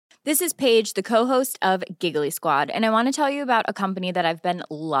This is Paige, the co-host of Giggly Squad, and I want to tell you about a company that I've been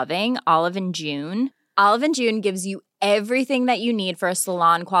loving, Olive & June. Olive & June gives you everything that you need for a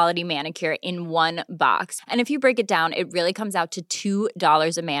salon-quality manicure in one box. And if you break it down, it really comes out to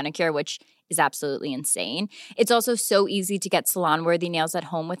 $2 a manicure, which is absolutely insane. It's also so easy to get salon-worthy nails at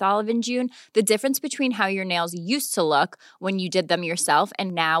home with Olive & June. The difference between how your nails used to look when you did them yourself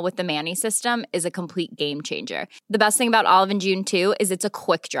and now with the Mani system is a complete game changer. The best thing about Olive & June, too, is it's a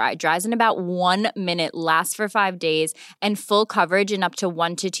quick dry. Dries in about 1 minute, lasts for 5 days, and full coverage in up to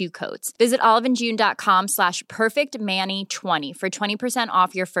 1 to 2 coats. Visit oliveandjune.com/perfectmani20 for 20%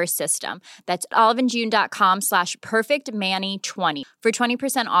 off your first system. That's oliveandjune.com/perfectmani20 for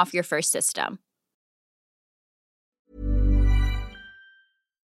 20% off your first system.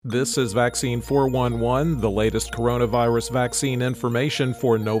 This is Vaccine 411, the latest coronavirus vaccine information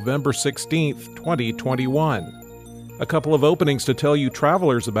for November 16th, 2021. A couple of openings to tell you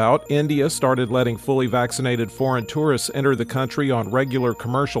travelers about. India started letting fully vaccinated foreign tourists enter the country on regular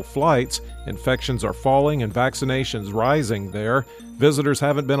commercial flights. Infections are falling and vaccinations rising there. Visitors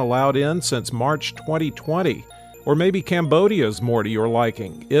haven't been allowed in since March 2020. Or maybe Cambodia's more to your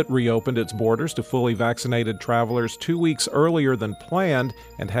liking. It reopened its borders to fully vaccinated travelers 2 weeks earlier than planned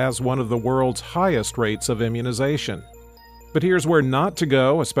and has one of the world's highest rates of immunization. But here's where not to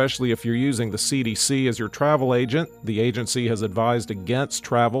go, especially if you're using the CDC as your travel agent. The agency has advised against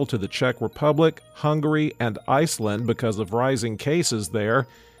travel to the Czech Republic, Hungary, and Iceland because of rising cases there.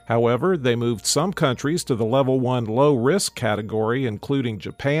 However, they moved some countries to the Level 1 low-risk category, including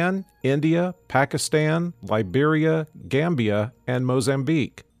Japan, India, Pakistan, Liberia, Gambia, and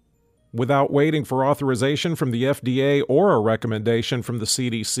Mozambique. Without waiting for authorization from the FDA or a recommendation from the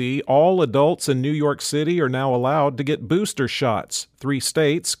CDC, all adults in New York City are now allowed to get booster shots. 3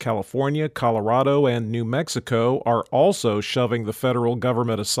 states, California, Colorado, and New Mexico, are also shoving the federal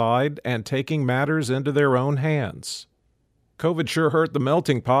government aside and taking matters into their own hands. COVID sure hurt the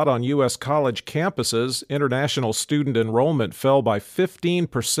melting pot on U.S. college campuses. International student enrollment fell by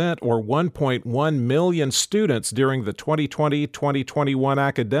 15%, or 1.1 million students during the 2020-2021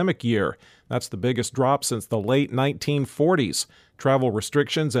 academic year. That's the biggest drop since the late 1940s. Travel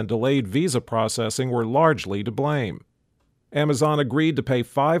restrictions and delayed visa processing were largely to blame. Amazon agreed to pay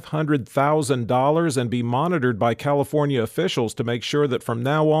 $500,000 and be monitored by California officials to make sure that from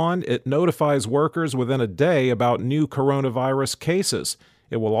now on it notifies workers within a day about new coronavirus cases.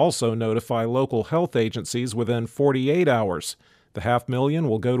 It will also notify local health agencies within 48 hours. The $500,000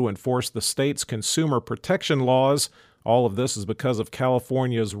 will go to enforce the state's consumer protection laws. All of this is because of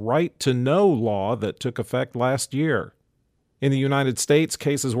California's Right to Know law that took effect last year. In the United States,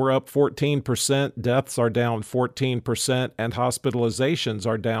 cases were up 14%, deaths are down 14%, and hospitalizations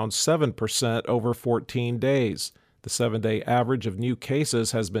are down 7% over 14 days. The 7-day average of new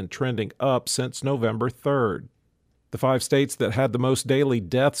cases has been trending up since November 3rd. The 5 states that had the most daily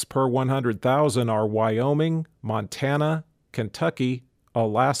deaths per 100,000 are Wyoming, Montana, Kentucky,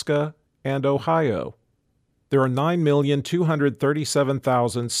 Alaska, and Ohio. There are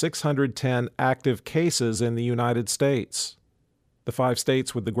 9,237,610 active cases in the United States. The 5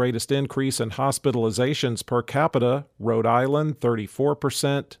 states with the greatest increase in hospitalizations per capita: Rhode Island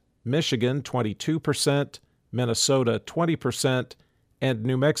 34%, Michigan 22%, Minnesota 20%, and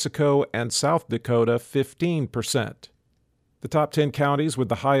New Mexico and South Dakota 15%. The top 10 counties with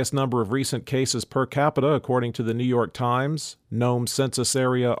the highest number of recent cases per capita, according to the New York Times: Nome Census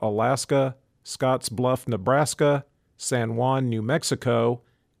Area, Alaska; Scottsbluff, Nebraska; San Juan, New Mexico;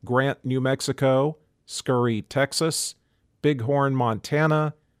 Grant, New Mexico; Scurry, Texas; Bighorn,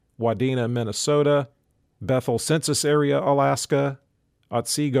 Montana; Wadena, Minnesota; Bethel Census Area, Alaska;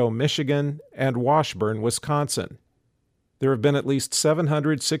 Otsego, Michigan; and Washburn, Wisconsin. There have been at least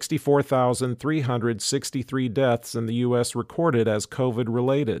 764,363 deaths in the U.S. recorded as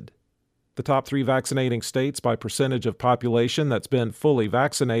COVID-related. The top 3 vaccinating states by percentage of population that's been fully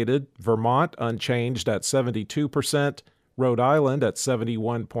vaccinated: Vermont unchanged at 72%, Rhode Island at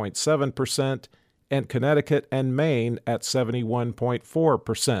 71.7%, and Connecticut and Maine at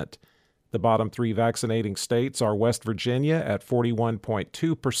 71.4%. The bottom 3 vaccinating states are West Virginia at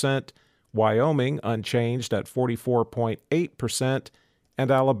 41.2%, Wyoming unchanged at 44.8%,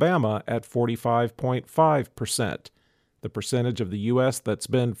 and Alabama at 45.5%. The percentage of the U.S. that's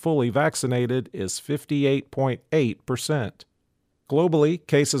been fully vaccinated is 58.8%. Globally,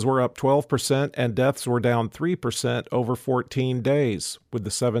 cases were up 12% and deaths were down 3% over 14 days, with the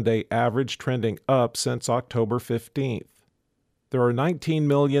 7-day average trending up since October 15th. There are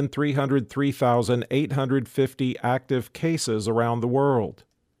 19,303,850 active cases around the world.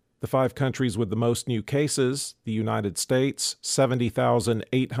 The 5 countries with the most new cases: the United States,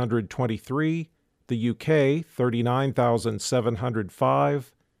 70,823, the UK,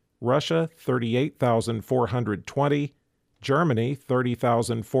 39,705, Russia, 38,420, Germany,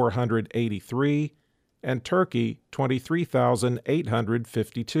 30,483, and Turkey,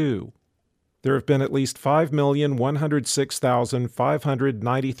 23,852. There have been at least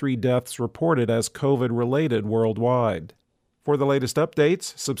 5,106,593 deaths reported as COVID-related worldwide. For the latest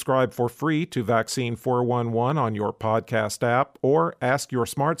updates, subscribe for free to Vaccine 411 on your podcast app or ask your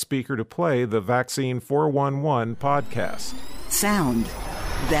smart speaker to play the Vaccine 411 podcast. Sound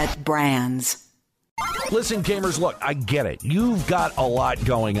that brands. Listen, gamers, look, I get it. You've got a lot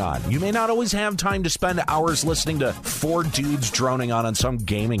going on. You may not always have time to spend hours listening to 4 dudes droning on some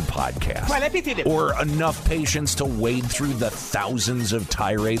gaming podcast. Or enough patience to wade through the thousands of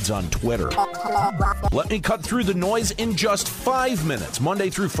tirades on Twitter. Let me cut through the noise in just 5 minutes, Monday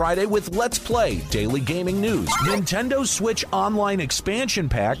through Friday, with Let's Play Daily Gaming News. Nintendo Switch Online Expansion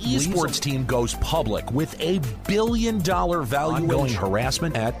Pack. Esports team goes public with $1 billion valuation. Ongoing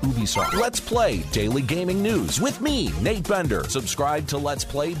harassment at Ubisoft. Let's Play Daily Gaming News with me, Nate Bender. Subscribe to Let's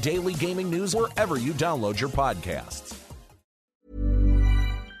Play Daily Gaming News wherever you download your podcasts.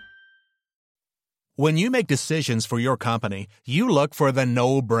 When you make decisions for your company, you look for the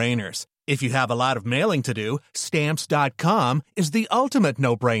no-brainers. If you have a lot of mailing to do, Stamps.com is the ultimate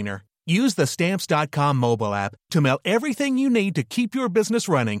no-brainer. Use the Stamps.com mobile app to mail everything you need to keep your business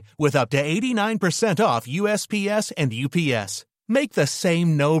running with up to 89% off USPS and UPS. Make the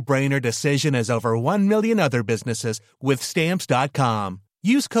same no-brainer decision as over 1 million other businesses with Stamps.com.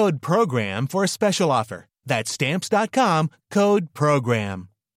 Use code PROGRAM for a special offer. That's Stamps.com, code PROGRAM.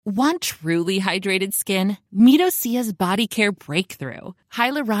 Want truly hydrated skin? Meet Osea's Body Care Breakthrough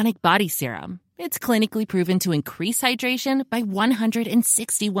Hyaluronic Body Serum. It's clinically proven to increase hydration by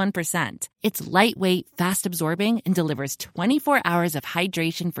 161%. It's lightweight, fast-absorbing, and delivers 24 hours of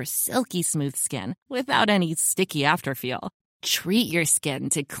hydration for silky smooth skin without any sticky afterfeel. Treat your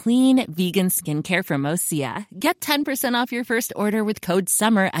skin to clean, vegan skincare from Osea. Get 10% off your first order with code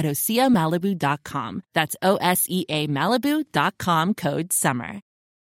SUMMER at OseaMalibu.com. That's OSEA Malibu.com, code SUMMER.